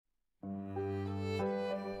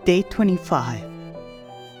Day 25,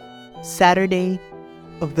 Saturday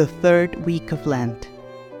of the third week of Lent.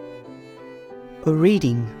 A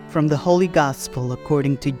reading from the Holy Gospel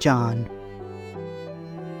according to John.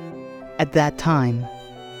 At that time,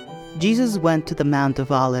 Jesus went to the Mount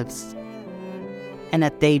of Olives, and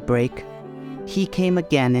at daybreak, he came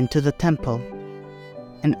again into the temple,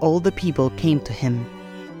 and all the people came to him.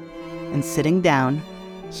 And sitting down,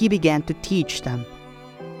 he began to teach them.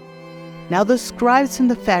 Now the Scribes and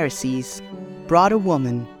the Pharisees brought a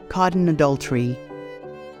woman caught in adultery,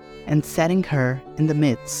 and setting her in the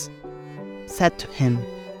midst, said to him,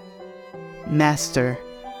 "Master,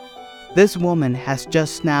 this woman has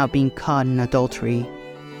just now been caught in adultery.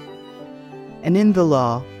 And in the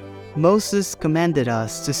law, Moses commanded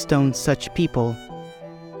us to stone such people.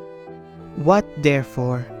 What,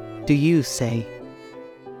 therefore, do you say?"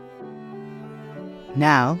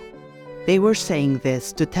 Now, they were saying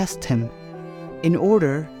this to test him, in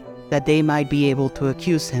order that they might be able to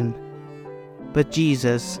accuse him. But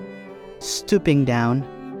Jesus, stooping down,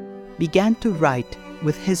 began to write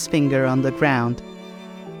with his finger on the ground.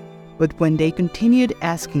 But when they continued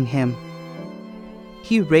asking him,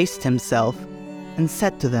 he raised himself and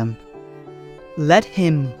said to them, "Let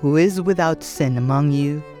him who is without sin among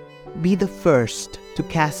you be the first to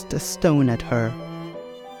cast a stone at her."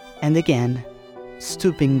 And again,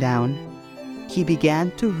 stooping down, he began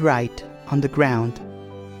to write on the ground.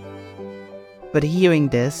 But hearing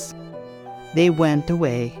this, they went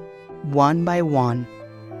away, one by one,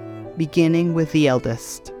 beginning with the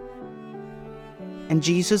eldest. And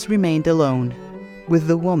Jesus remained alone, with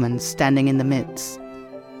the woman standing in the midst.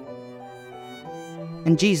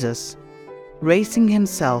 And Jesus, raising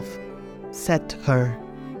himself, said to her,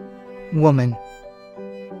 "Woman,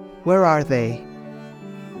 where are they?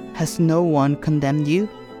 Has no one condemned you?"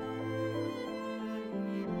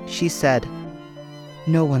 She said,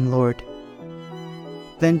 "No one, Lord."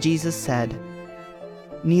 Then Jesus said,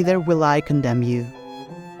 "Neither will I condemn you.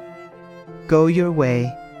 Go your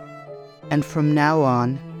way, and from now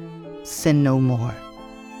on, sin no more."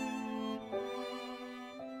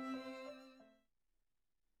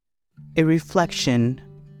 A reflection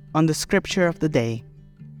on the scripture of the day.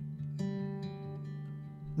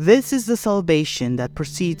 This is the salvation that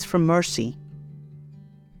proceeds from mercy.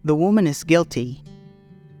 The woman is guilty.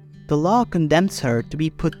 The law condemns her to be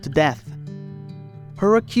put to death.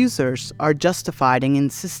 Her accusers are justified in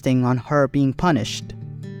insisting on her being punished.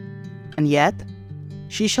 And yet,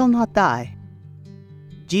 she shall not die.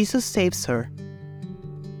 Jesus saves her,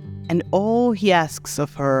 and all he asks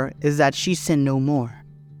of her is that she sin no more.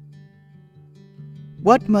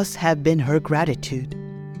 What must have been her gratitude?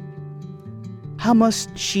 How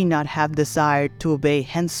must she not have desired to obey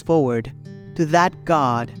henceforward to that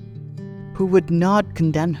God who would not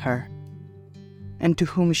condemn her, and to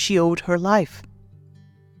whom she owed her life?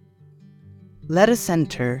 Let us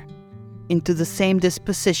enter into the same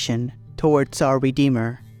disposition towards our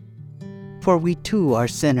Redeemer, for we too are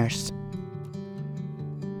sinners.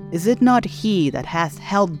 Is it not He that hath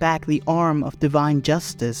held back the arm of divine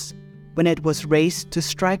justice when it was raised to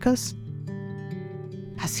strike us?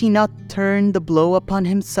 Has He not turned the blow upon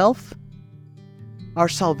Himself? Our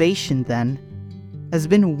salvation, then, has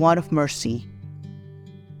been one of mercy.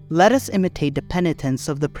 Let us imitate the penitents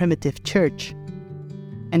of the primitive church,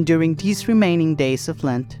 and during these remaining days of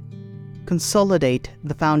Lent, consolidate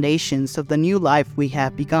the foundations of the new life we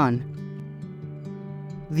have begun.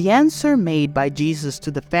 The answer made by Jesus to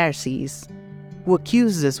the Pharisees, who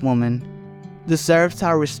accused this woman, deserves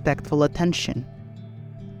our respectful attention.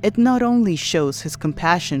 It not only shows his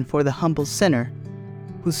compassion for the humble sinner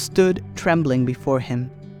who stood trembling before him,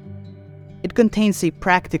 it contains a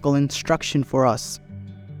practical instruction for us.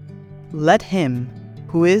 Let him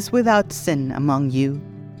who is without sin among you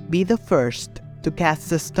be the first to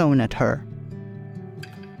cast a stone at her.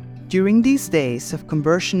 During these days of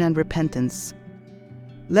conversion and repentance,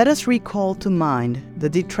 let us recall to mind the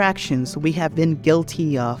detractions we have been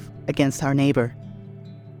guilty of against our neighbor.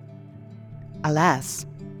 Alas,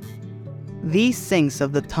 these things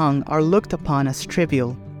of the tongue are looked upon as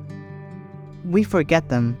trivial. We forget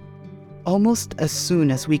them almost as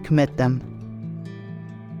soon as we commit them.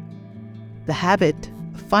 The habit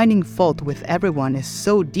of finding fault with everyone is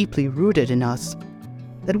so deeply rooted in us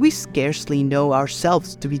that we scarcely know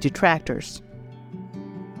ourselves to be detractors.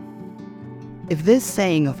 If this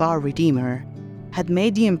saying of our Redeemer had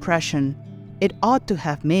made the impression it ought to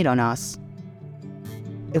have made on us,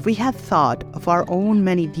 if we had thought of our own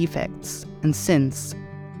many defects and sins,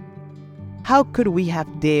 how could we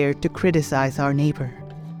have dared to criticize our neighbor,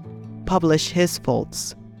 publish his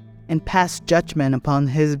faults, and pass judgment upon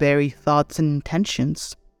his very thoughts and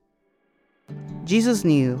intentions? Jesus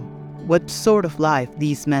knew what sort of life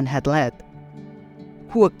these men had led.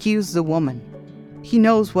 Who accused the woman? He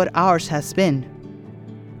knows what ours has been.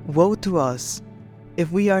 Woe to us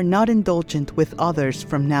if we are not indulgent with others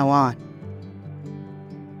from now on.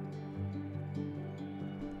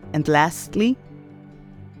 And lastly,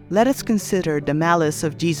 let us consider the malice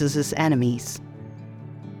of Jesus' enemies.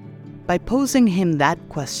 By posing him that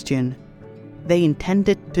question, they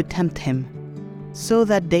intended to tempt him, so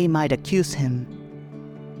that they might accuse him.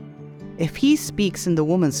 If he speaks in the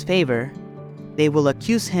woman's favor, they will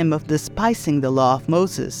accuse him of despising the law of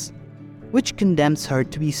Moses, which condemns her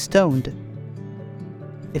to be stoned.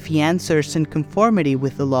 If he answers in conformity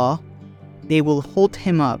with the law, they will hold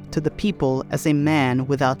him up to the people as a man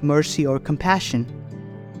without mercy or compassion.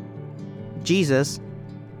 Jesus,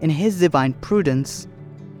 in his divine prudence,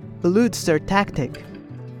 eludes their tactic,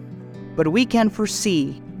 but we can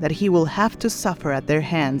foresee that he will have to suffer at their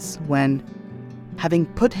hands when, having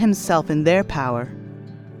put himself in their power,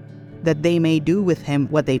 that they may do with him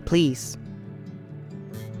what they please.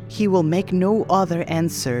 He will make no other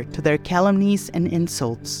answer to their calumnies and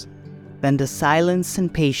insults than the silence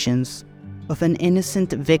and patience of an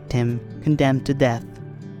innocent victim condemned to death.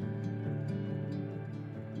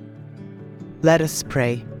 Let us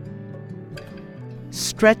pray.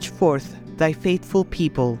 Stretch forth thy faithful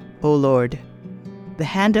people, O Lord, the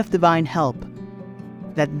hand of divine help,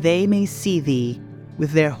 that they may see thee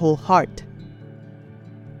with their whole heart,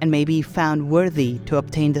 and may be found worthy to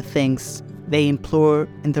obtain the things they implore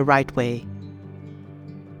in the right way.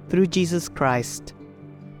 Through Jesus Christ,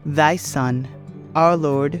 thy Son, our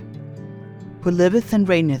Lord, who liveth and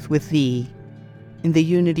reigneth with thee, in the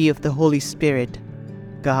unity of the Holy Spirit,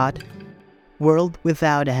 God, world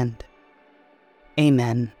without end.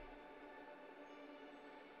 Amen.